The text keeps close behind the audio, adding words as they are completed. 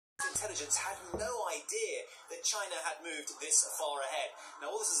intelligence had no idea that China had moved this far ahead.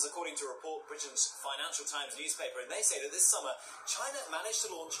 Now, all this is according to a report Britain's Financial Times newspaper, and they say that this summer, China managed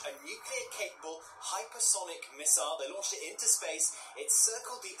to launch a nuclear-capable hypersonic missile. They launched it into space. It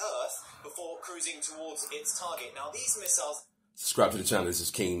circled the Earth before cruising towards its target. Now, these missiles... Subscribe to the channel. This is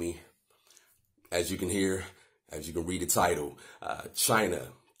King Me. As you can hear, as you can read the title,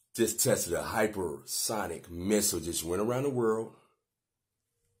 China just tested a hypersonic missile, just went around the world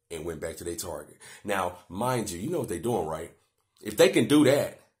and went back to their target. Now, mind you, you know what they're doing, right? If they can do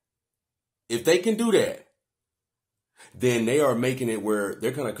that, then they are making it where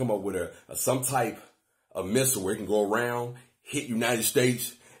they're going to come up with some type of missile where it can go around, hit United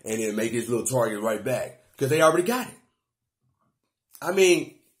States, and then make its little target right back. Because they already got it. I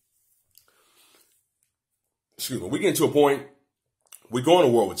mean, excuse me, we get to a point, we're going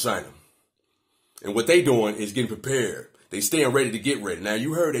to war with China. And what they doing is getting prepared. They staying ready to get ready. Now,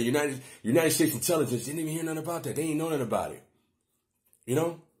 you heard that United States intelligence didn't even hear nothing about that. They ain't know nothing about it. You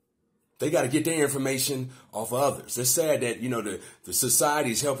know? They got to get their information off of others. It's sad that, you know, the society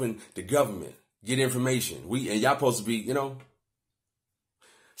is helping the government get information. And y'all supposed to be, you know.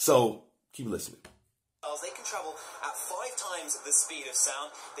 So, keep listening. They can travel at 5 times the speed of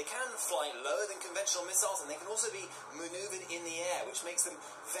sound. They can fly lower than conventional missiles, and they can also be maneuvered in the air, which makes them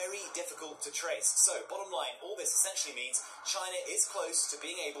very difficult to trace. So, bottom line, all this essentially means China is close to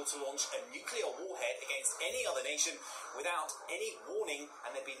being able to launch a nuclear warhead against any other nation without any warning,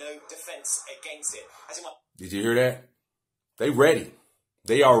 and there'd be no defense against it. Did you hear that? They ready.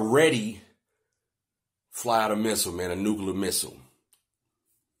 They are ready. Fly out a missile, man, a nuclear missile.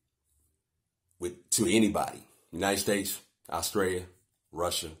 To anybody, United States, Australia,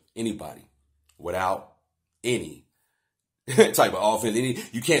 Russia, anybody, without any type of offense.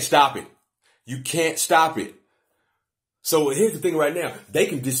 You can't stop it. You can't stop it. So here's the thing right now. They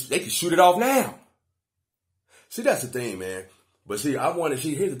can shoot it off now. See, that's the thing, man. But see,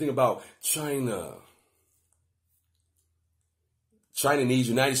 here's the thing about China. China needs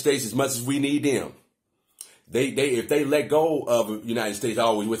United States as much as we need them. If they let go of the United States,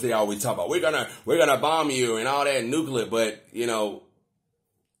 what they always talk about, we're gonna bomb you and all that nuclear, but you know,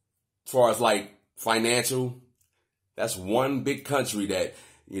 as far as like financial, that's one big country that,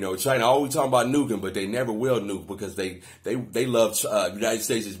 you know, China always talking about nuking, but they never will nuke because they love United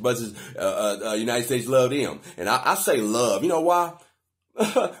States as much as United States love them. And I say love, you know why?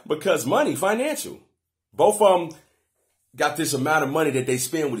 Because money, financial. Both of them got this amount of money that they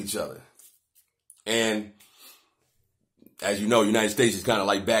spend with each other, and as you know, United States is kind of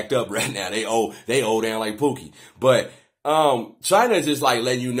like backed up right now. They owe down like Pookie. But China is just like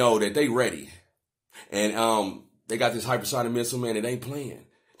letting you know that they ready. And they got this hypersonic missile, man. It ain't playing.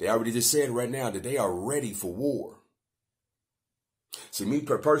 They already just said right now that they are ready for war. See, me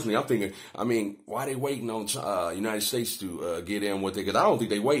personally, I'm thinking, I mean, why they waiting on United States to get in with it? Because I don't think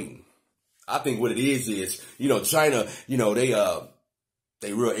they waiting. I think what it is, you know, China, you know, they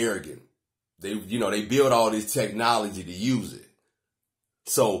real arrogant. They build all this technology to use it.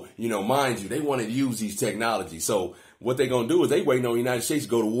 So, you know, mind you, they want to use these technologies. So what they're going to do is they waiting on the United States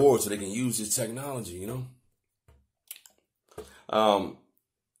to go to war so they can use this technology, you know.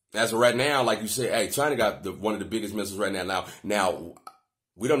 As of right now, like you said, hey, China got one of the biggest missiles right now. Now,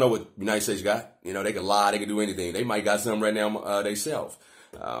 we don't know what the United States got. You know, they can lie, they can do anything. They might got something right now themselves.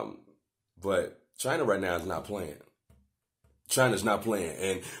 But China right now is not playing. China's not playing.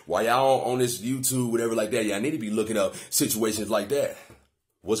 And while y'all on this YouTube, whatever like that, y'all need to be looking up situations like that.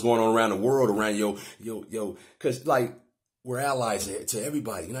 What's going on around the world, around because like we're allies to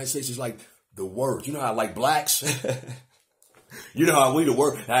everybody. United States is like the worst. You know how like blacks, you know how we the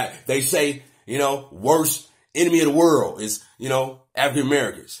worst. They say, you know, worst enemy of the world is, you know, African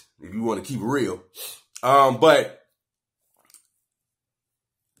Americans. If you want to keep it real. But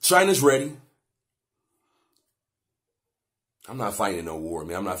China's ready. I'm not fighting no war,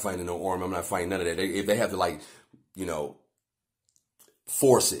 man. I'm not fighting no army. I'm not fighting none of that. If they have to, like, you know,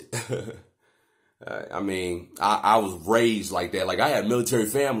 force it. I mean, I was raised like that. Like, I had a military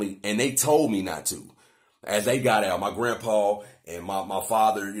family, and they told me not to. As they got out, my grandpa and my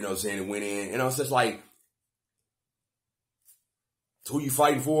father, you know what I'm saying, went in. And I was just like, who you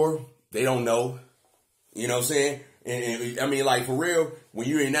fighting for? They don't know. You know what I'm saying? And I mean, like, for real, when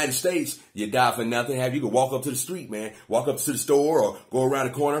you're in the United States, you die for nothing. You could walk up to the street, man. Walk up to the store or go around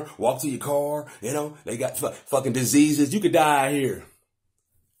the corner, walk to your car. You know, they got fucking diseases. You could die out here.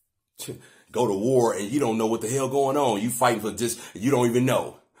 Go to war and you don't know what the hell going on. You fighting for just, you don't even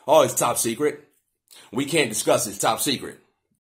know. Oh, it's top secret. We can't discuss it. It's top secret.